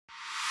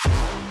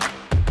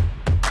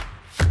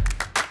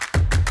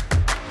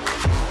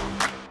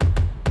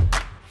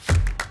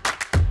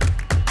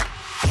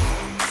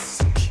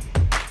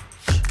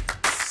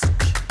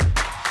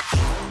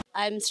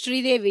I'm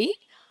Sridevi.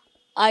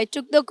 I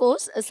took the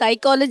course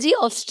Psychology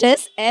of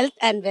Stress, Health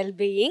and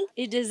Well-being.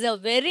 It is a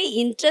very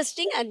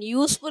interesting and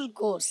useful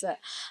course.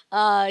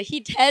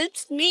 It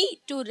helps me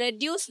to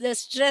reduce the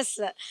stress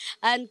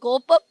and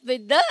cope up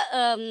with the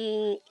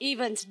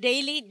events,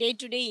 daily,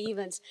 day-to-day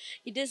events.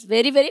 It is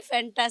very, very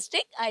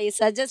fantastic. I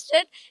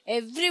suggested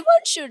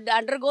everyone should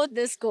undergo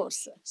this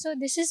course. So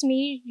this is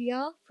me,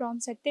 Ria from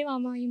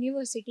Satyavama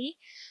University.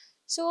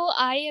 So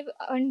I have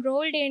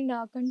enrolled in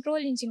control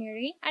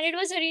engineering, and it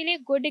was a really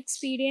good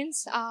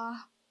experience. All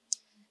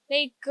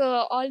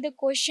the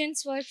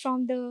questions were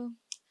from the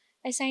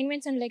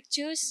assignments and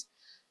lectures.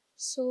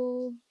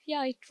 So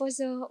yeah, it was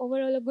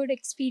overall a good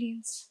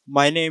experience.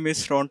 My name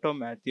is Ronto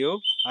Matthew.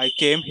 I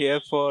came here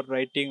for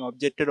writing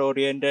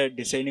object-oriented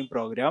designing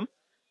program.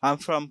 I'm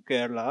from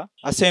Kerala.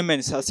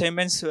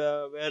 Assignments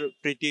were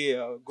pretty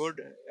good.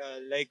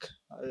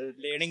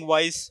 Learning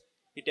wise,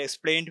 it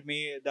explained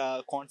me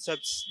the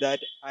concepts that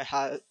I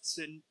hadn't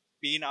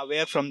been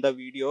aware from the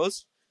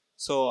videos.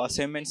 So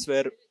assignments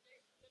were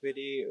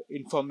very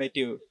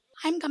informative.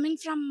 I'm coming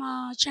from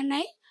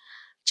Chennai.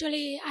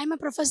 Actually, I'm a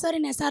professor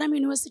in SRM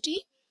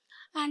University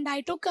and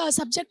I took a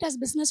subject as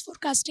business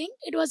forecasting.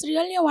 It was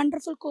really a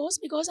wonderful course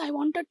because I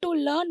wanted to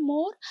learn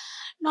more,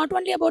 not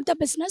only about the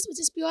business, which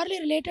is purely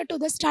related to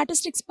the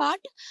statistics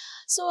part.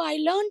 So I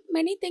learned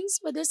many things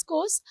with this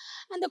course,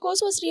 and the course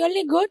was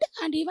really good.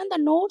 And even the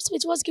notes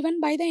which was given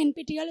by the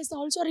NPTEL is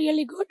also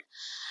really good.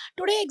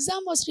 Today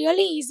exam was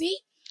really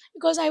easy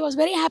because I was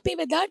very happy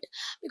with that,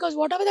 because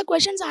whatever the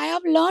questions I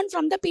have learned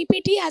from the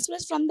PPT as well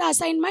as from the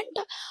assignment,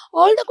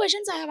 all the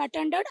questions I have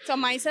attended. So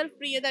myself,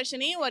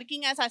 Priyadarshini,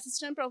 working as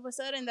assistant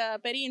professor in the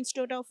Perry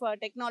Institute of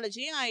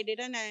Technology. I did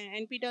an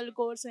NPTEL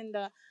course in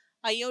the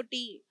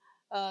IoT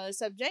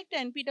subject.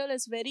 NPTEL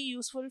is very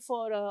useful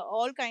for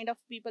all kind of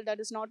people. That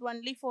is not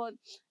only for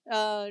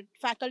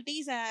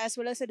faculties, as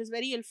well as it is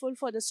very helpful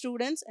for the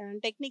students,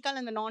 and technical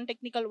and the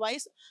non-technical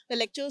wise. The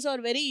lectures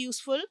are very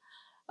useful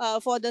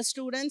for the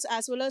students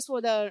as well as for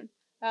the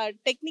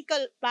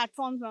technical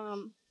platforms.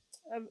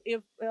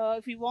 If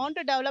you want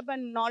to develop a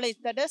knowledge,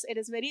 that is, it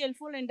is very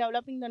helpful in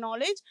developing the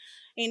knowledge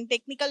in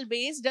technical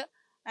based,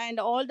 and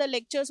all the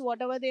lectures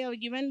whatever they are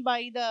given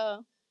by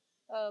the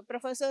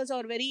professors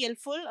are very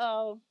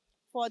helpful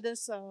for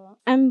this.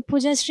 I'm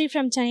Pujashree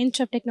from Chennai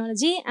Institute of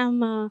Technology.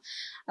 I'm a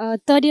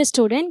third year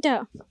student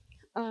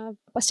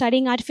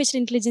studying artificial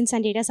intelligence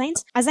and data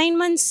science.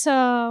 Assignments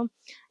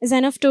is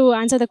enough to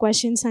answer the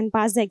questions and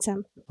pass the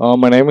exam.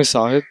 My name is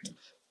Sahit.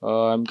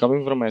 I'm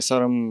coming from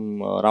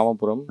SRM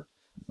Ramapuram.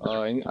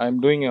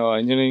 I'm doing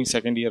engineering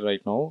second year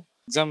right now.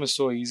 Exam is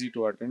so easy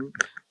to attend.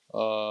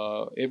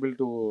 Able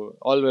to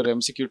all were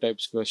MCQ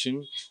types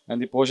question,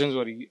 and the portions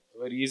were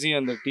very easy,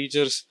 and the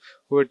teachers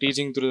who were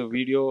teaching through the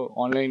video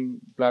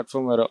online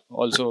platform were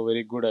also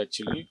very good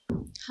actually.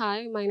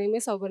 Hi, my name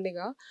is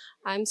Saubandika.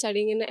 I am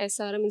studying in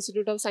SRM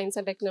Institute of Science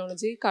and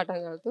Technology,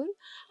 Katangaltur.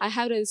 I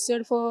have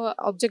registered for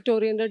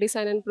object-oriented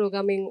design and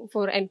programming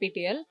for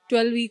NPTEL.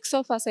 12 weeks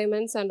of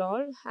assignments and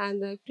all,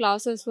 and the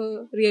classes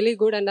were really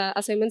good, and the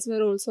assignments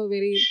were also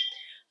very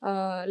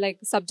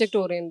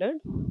subject-oriented.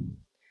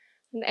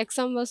 And the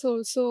exam was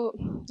also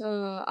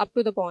up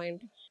to the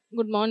point.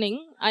 Good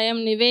morning. I am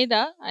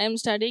Niveda. I am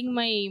studying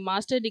my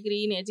master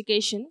degree in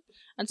education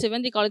at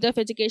 7th College of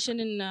Education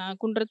in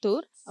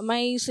Kundratur.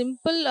 My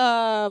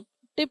simple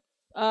tip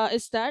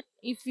is that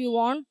if you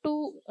want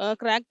to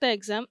crack the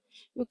exam,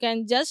 you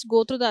can just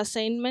go through the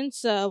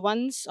assignments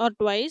once or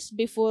twice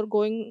before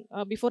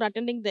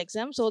attending the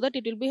exam, so that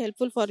it will be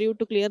helpful for you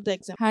to clear the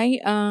exam. Hi,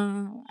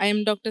 I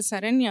am Dr.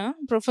 Saranya,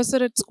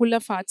 professor at School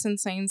of Arts and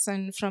Science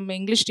and from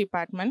English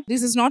department.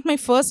 This is not my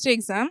first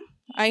exam.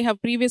 I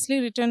have previously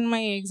written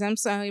my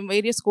exams in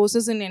various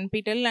courses in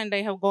NPTEL, and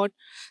I have got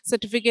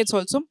certificates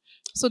also.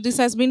 So this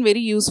has been very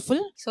useful.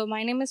 So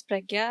my name is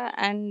Pragya,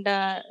 and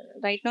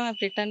right now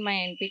I've written my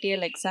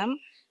NPTEL exam.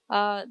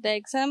 The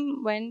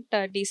exam went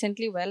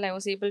decently well. I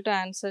was able to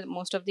answer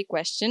most of the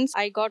questions.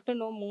 I got to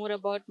know more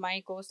about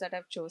my course that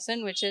I've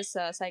chosen, which is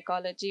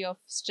Psychology of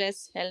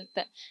Stress, Health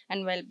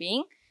and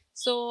Well-being.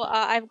 So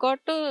I've got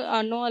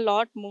to know a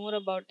lot more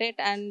about it,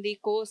 and the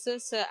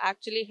courses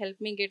actually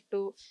helped me get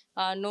to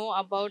know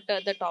about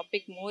the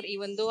topic more,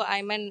 even though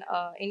I'm an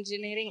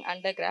engineering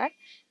undergrad.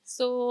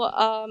 So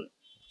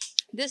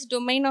this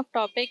domain of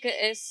topic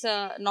is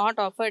not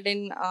offered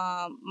in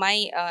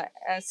my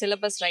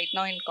syllabus right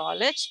now in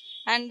college,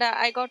 and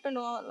I got to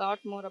know a lot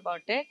more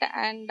about it,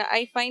 and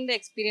I find the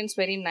experience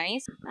very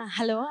nice.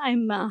 Hello,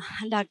 I'm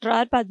Dr.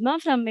 R. Padma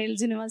from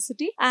Wales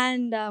University,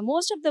 and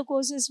most of the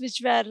courses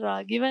which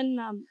were given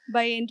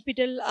by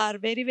NPTEL are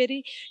very,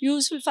 very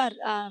useful for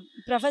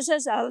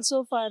professors,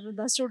 also for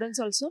the students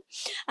also,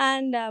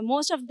 and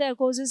most of the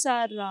courses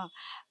are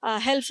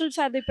helpful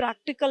for the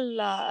practical,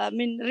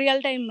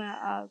 real-time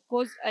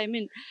course.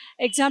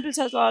 Examples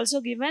are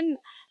also given.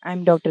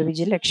 I'm Dr.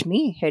 Vijay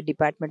Lakshmi, Head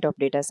Department of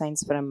Data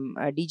Science from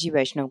DG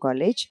Vaishnav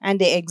College.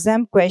 And the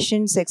exam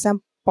questions,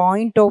 exam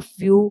point of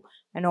view,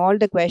 and all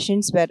the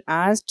questions were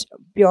asked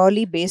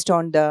purely based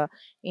on the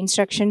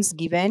instructions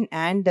given,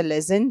 and the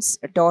lessons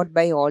taught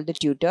by all the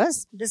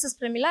tutors. This is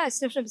Pramila,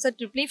 Assistant Professor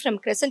Triply from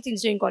Crescent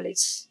Engineering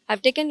College.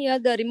 I've taken here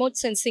the remote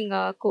sensing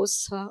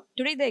course.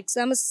 Today the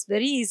exam is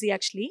very easy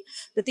actually.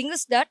 The thing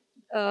is that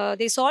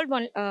they solve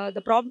one,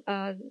 the problem.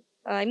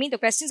 The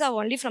questions are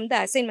only from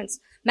the assignments,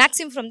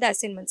 maximum from the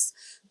assignments.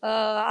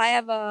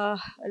 I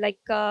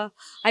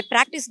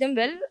practice them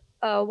well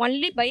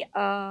only by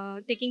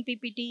taking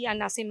PPT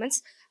and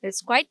assignments.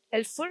 It's quite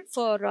helpful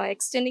for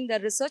extending the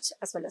research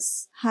as well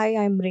as. Hi,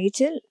 I'm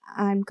Rachel.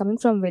 I'm coming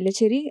from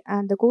Velachery,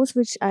 and the course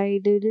which I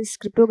did is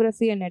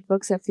cryptography and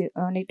network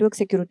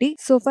security.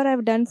 So far,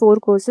 I've done 4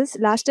 courses.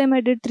 Last time,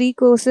 I did 3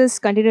 courses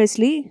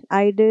continuously.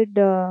 I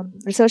did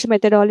research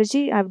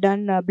methodology. I've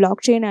done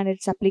blockchain and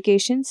its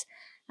applications,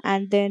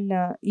 and then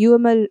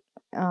UML.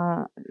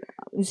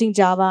 Using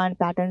Java and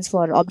patterns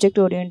for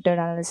object-oriented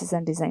analysis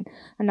and design.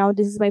 And now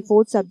this is my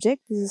 4th subject.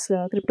 This is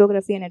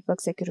cryptography and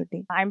network security.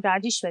 I'm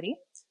Rajeshwari.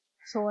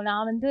 So now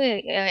I'm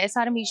in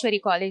SRM Ishwari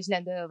College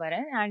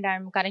and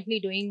I'm currently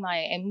doing my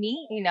ME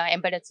in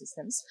embedded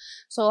systems.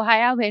 So I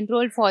have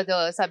enrolled for the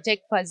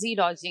subject fuzzy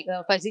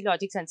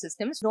logics and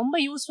systems. Romba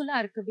useful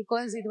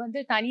because it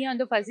வந்து தனியா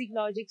அந்த fuzzy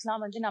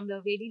logicsலாம் வந்து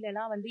நம்ம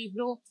வெளியிலலாம் வந்து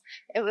இவ்ளோ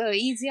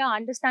ஈஸியா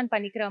understand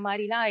பண்ணிக்கிற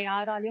மாதிரிலாம்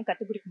யாராலையும்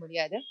கற்றுக் கொடுக்க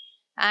முடியாது.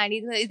 அண்ட்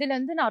இதுல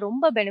இருந்து நான்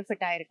ரொம்ப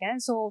பெனிஃபிட் ஆயிருக்கேன்.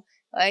 ஸோ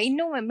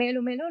இன்னும்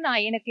மேலும் மேலும்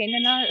நான் எனக்கு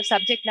என்னென்ன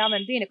சப்ஜெக்ட்லாம்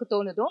வந்து எனக்கு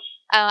தோணுதோ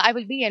I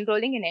will be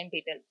enrolling in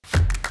NPTEL.